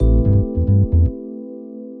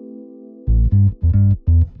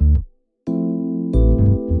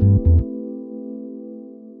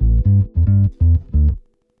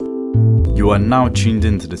You are now tuned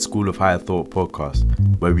into the School of Higher Thought podcast,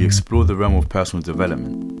 where we explore the realm of personal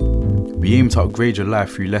development. We aim to upgrade your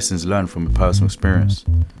life through lessons learned from a personal experience.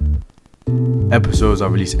 Episodes are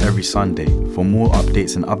released every Sunday. For more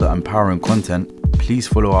updates and other empowering content, please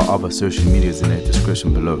follow our other social medias in the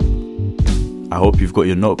description below. I hope you've got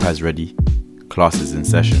your notepads ready. Class is in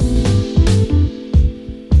session.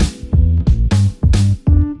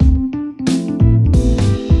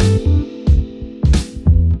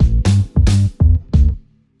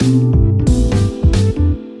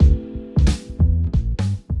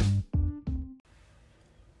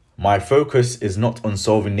 My focus is not on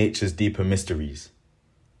solving nature's deeper mysteries.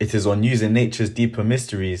 It is on using nature's deeper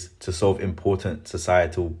mysteries to solve important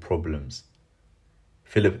societal problems.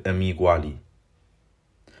 Philip Emeagwali.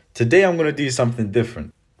 Today I'm going to do something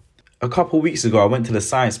different. A couple weeks ago I went to the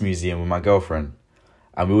science museum with my girlfriend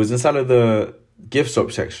and we was inside of the gift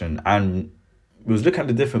shop section and we was looking at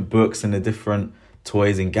the different books and the different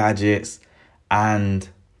toys and gadgets, and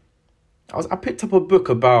I picked up a book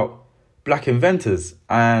about Black inventors,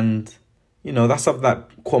 and that's something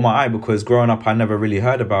that caught my eye because growing up I never really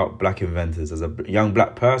heard about Black inventors. As a young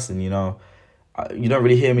Black person, you don't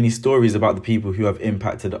really hear many stories about the people who have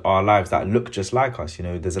impacted our lives that look just like us.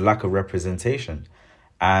 There's a lack of representation.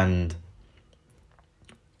 And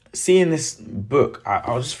seeing this book,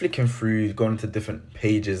 I was just flicking through, going to different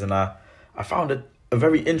pages, and I found a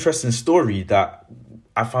very interesting story that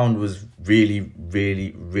I found was really,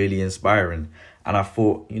 really, really inspiring. And I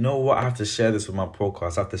thought, you know what, I have to share this with my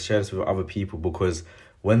podcast. I have to share this with other people because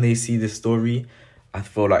when they see this story, I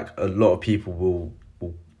feel like a lot of people will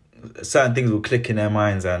certain things will click in their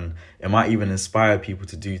minds, and it might even inspire people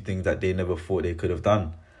to do things that they never thought they could have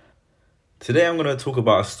done. Today I'm going to talk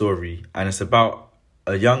about a story, and it's about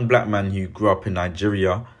a young Black man who grew up in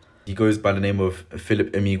Nigeria. He goes by the name of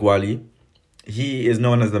Philip Emeagwali. He is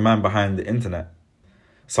known as the man behind the internet.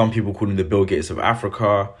 Some people call him the Bill Gates of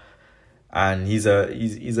Africa. And he's a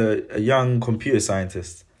young computer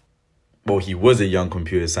scientist. Well, he was a young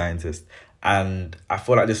computer scientist. And I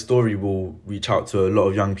feel like this story will reach out to a lot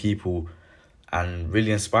of young people and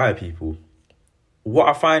really inspire people. What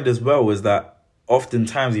I find as well is that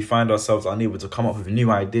oftentimes we find ourselves unable to come up with new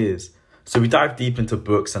ideas. So we dive deep into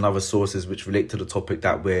books and other sources which relate to the topic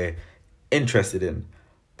that we're interested in.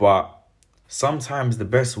 But sometimes the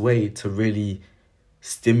best way to really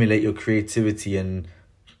stimulate your creativity and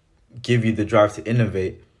give you the drive to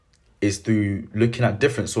innovate is through looking at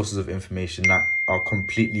different sources of information that are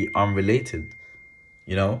completely unrelated,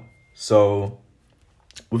 So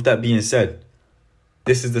with that being said,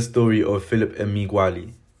 this is the story of Philip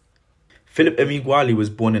Emeagwali. Philip Emeagwali was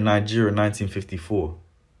born in Nigeria in 1954.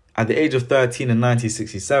 At the age of 13 in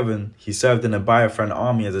 1967, he served in the Biafran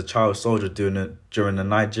army as a child soldier during the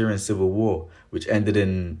Nigerian Civil War, which ended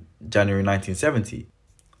in January 1970.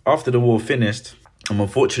 After the war finished,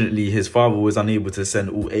 unfortunately, his father was unable to send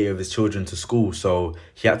all 8 of his children to school, so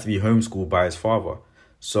he had to be homeschooled by his father.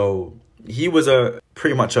 So he was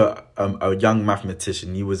pretty much a young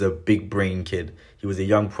mathematician. He was a big brain kid. He was a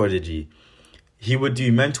young prodigy. He would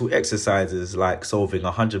do mental exercises like solving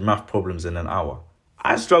 100 math problems in an hour.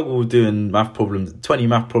 I struggle with doing 20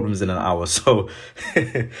 math problems in an hour, so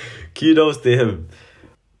kudos to him.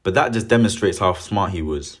 But that just demonstrates how smart he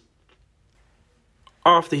was.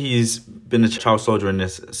 After he's been a child soldier in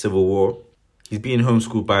this civil war, he's being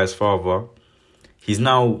homeschooled by his father. He's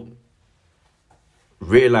now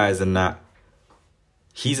realizing that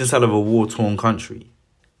he's inside of a war-torn country.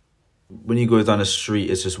 When he goes down the street,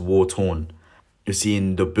 it's just war-torn. You're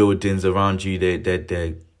seeing the buildings around you,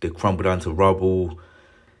 they crumble down to rubble.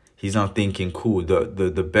 He's now thinking, cool,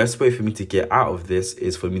 the best way for me to get out of this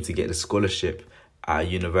is for me to get a scholarship at a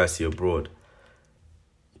university abroad.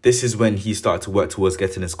 This is when he started to work towards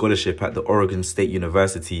getting a scholarship at the Oregon State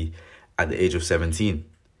University at the age of 17.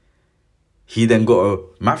 He then got a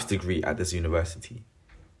maths degree at this university,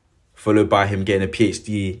 followed by him getting a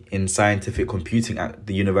PhD in scientific computing at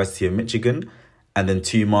the University of Michigan, and then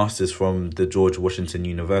 2 masters from the George Washington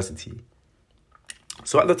University.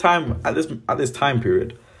 So at this time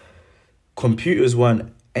period, computers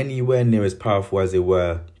weren't anywhere near as powerful as they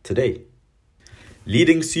were today.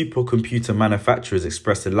 Leading supercomputer manufacturers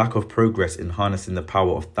expressed a lack of progress in harnessing the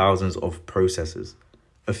power of thousands of processors.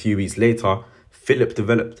 A few weeks later, Philip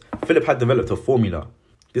had developed a formula.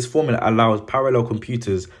 This formula allows parallel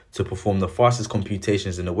computers to perform the fastest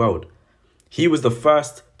computations in the world. He was the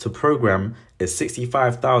first to program a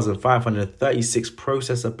 65,536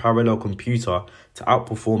 processor parallel computer to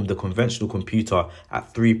outperform the conventional computer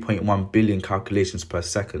at 3.1 billion calculations per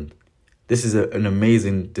second. This is an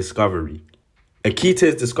amazing discovery. A key to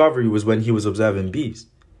his discovery was when he was observing bees.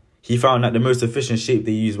 he found that the most efficient shape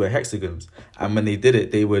they used were hexagons. And when they did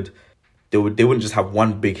it, they wouldn't just have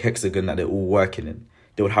one big hexagon that they're all working in.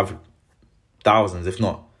 They would have thousands, if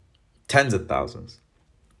not tens of thousands.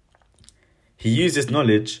 He used this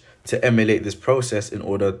knowledge to emulate this process in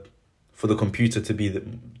order for the computer to be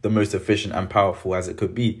the most efficient and powerful as it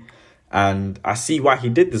could be. And I see why he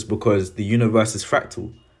did this, because the universe is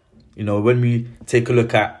fractal. You know, when we take a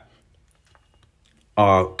look at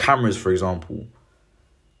our cameras, for example,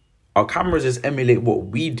 our cameras just emulate what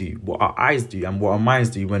we do, what our eyes do, and what our minds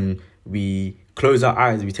do. When we close our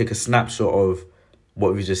eyes, we take a snapshot of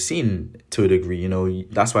what we've just seen to a degree. You know,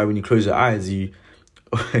 that's why when you close your eyes,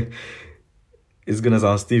 it's going to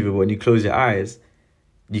sound stupid, but when you close your eyes,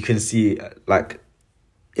 you can see like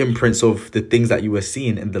imprints of the things that you were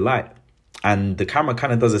seeing in the light. And the camera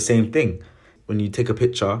kind of does the same thing. When you take a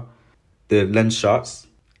picture, the lens shuts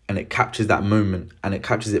and it captures that moment, and it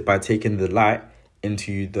captures it by taking the light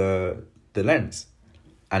into the lens.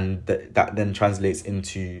 And that then translates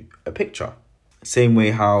into a picture. Same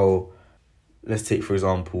way how, let's take, for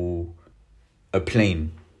example, a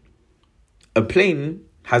plane. A plane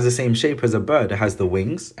has the same shape as a bird. It has the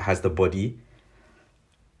wings, it has the body.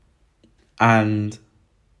 And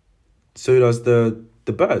so does the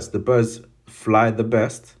birds. The birds fly the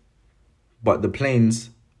best, but the planes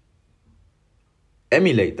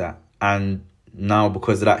emulate that. And now,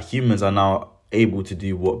 because of that, humans are now able to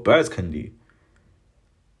do what birds can do.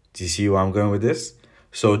 Do you see where I'm going with this?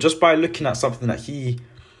 So just by looking at something that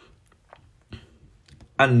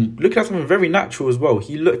and looking at something very natural as well,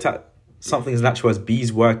 he looked at something as natural as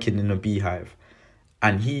bees working in a beehive,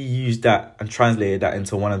 and he used that and translated that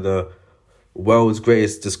into one of the world's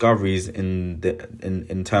greatest discoveries in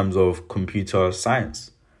terms of computer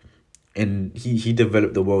science. And he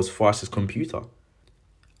developed the world's fastest computer.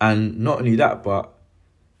 And not only that, but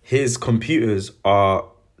his computers are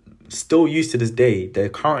still used to this day. They're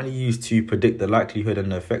currently used to predict the likelihood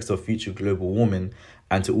and the effects of future global warming,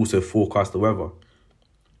 and to also forecast the weather.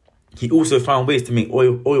 He also found ways to make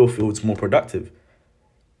oil fields more productive,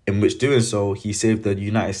 in which doing so, he saved the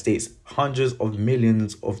United States hundreds of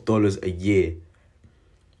millions of dollars a year.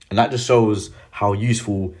 And that just shows how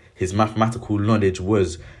useful his mathematical knowledge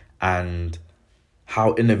was, and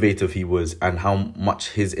how innovative he was, and how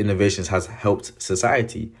much his innovations has helped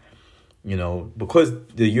society. You know, because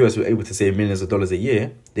the US were able to save millions of dollars a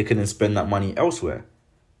year, they couldn't spend that money elsewhere.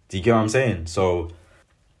 Do you get what I'm saying? So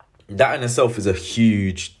that in itself is a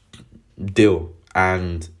huge deal.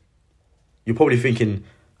 And you're probably thinking,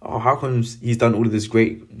 oh, how come he's done all of these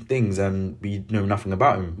great things and we know nothing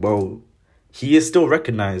about him? Well, he is still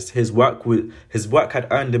recognized. His work had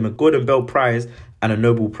earned him a Gordon Bell Prize and a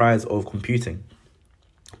Nobel Prize of Computing.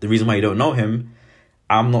 The reason why you don't know him,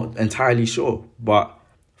 I'm not entirely sure. But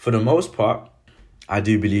for the most part, I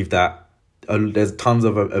do believe that there's tons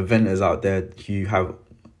of inventors out there who have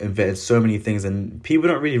invented so many things, and people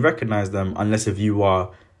don't really recognize them unless if you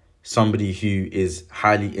are somebody who is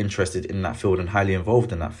highly interested in that field and highly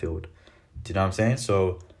involved in that field. Do you know what I'm saying?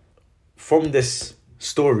 So from this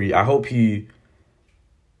story, I hope you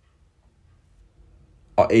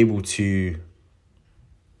are able to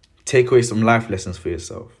take away some life lessons for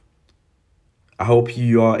yourself. I hope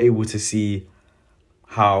you are able to see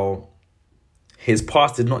how his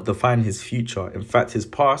past did not define his future. In fact, his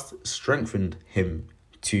past strengthened him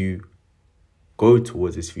to go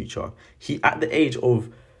towards his future. He, at the age of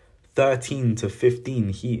 13 to 15,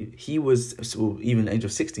 he was, well, even the age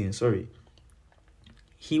of 16, sorry.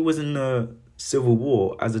 He was in the Civil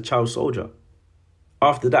War as a child soldier.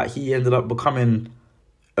 After that, he ended up becoming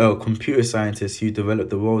a computer scientist who developed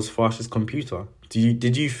the world's fastest computer.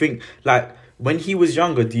 Did you think, like, when he was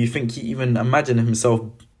younger, do you think he even imagined himself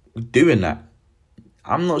doing that?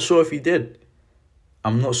 I'm not sure if he did.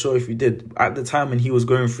 At the time when he was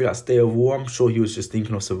going through that state of war, I'm sure he was just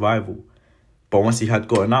thinking of survival. But once he had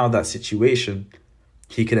gotten out of that situation,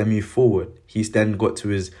 he could then move forward. He's then got to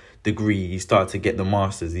his degree. He started to get the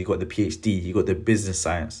master's. He got the PhD. He got the business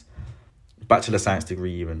science, bachelor science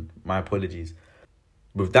degree even. My apologies.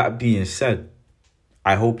 With that being said,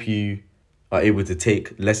 I hope you are able to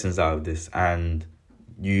take lessons out of this and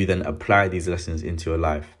you then apply these lessons into your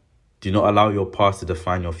life. Do not allow your past to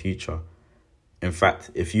define your future. In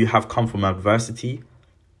fact, if you have come from adversity,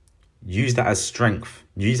 use that as strength.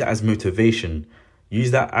 Use that as motivation.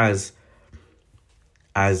 Use that as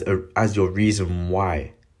your reason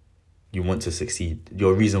why you want to succeed.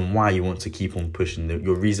 Your reason why you want to keep on pushing.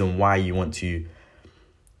 Your reason why you want to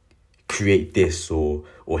create this or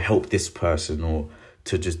help this person, or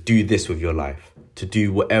to just do this with your life. To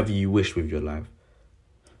do whatever you wish with your life.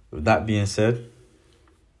 With that being said,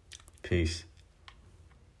 peace.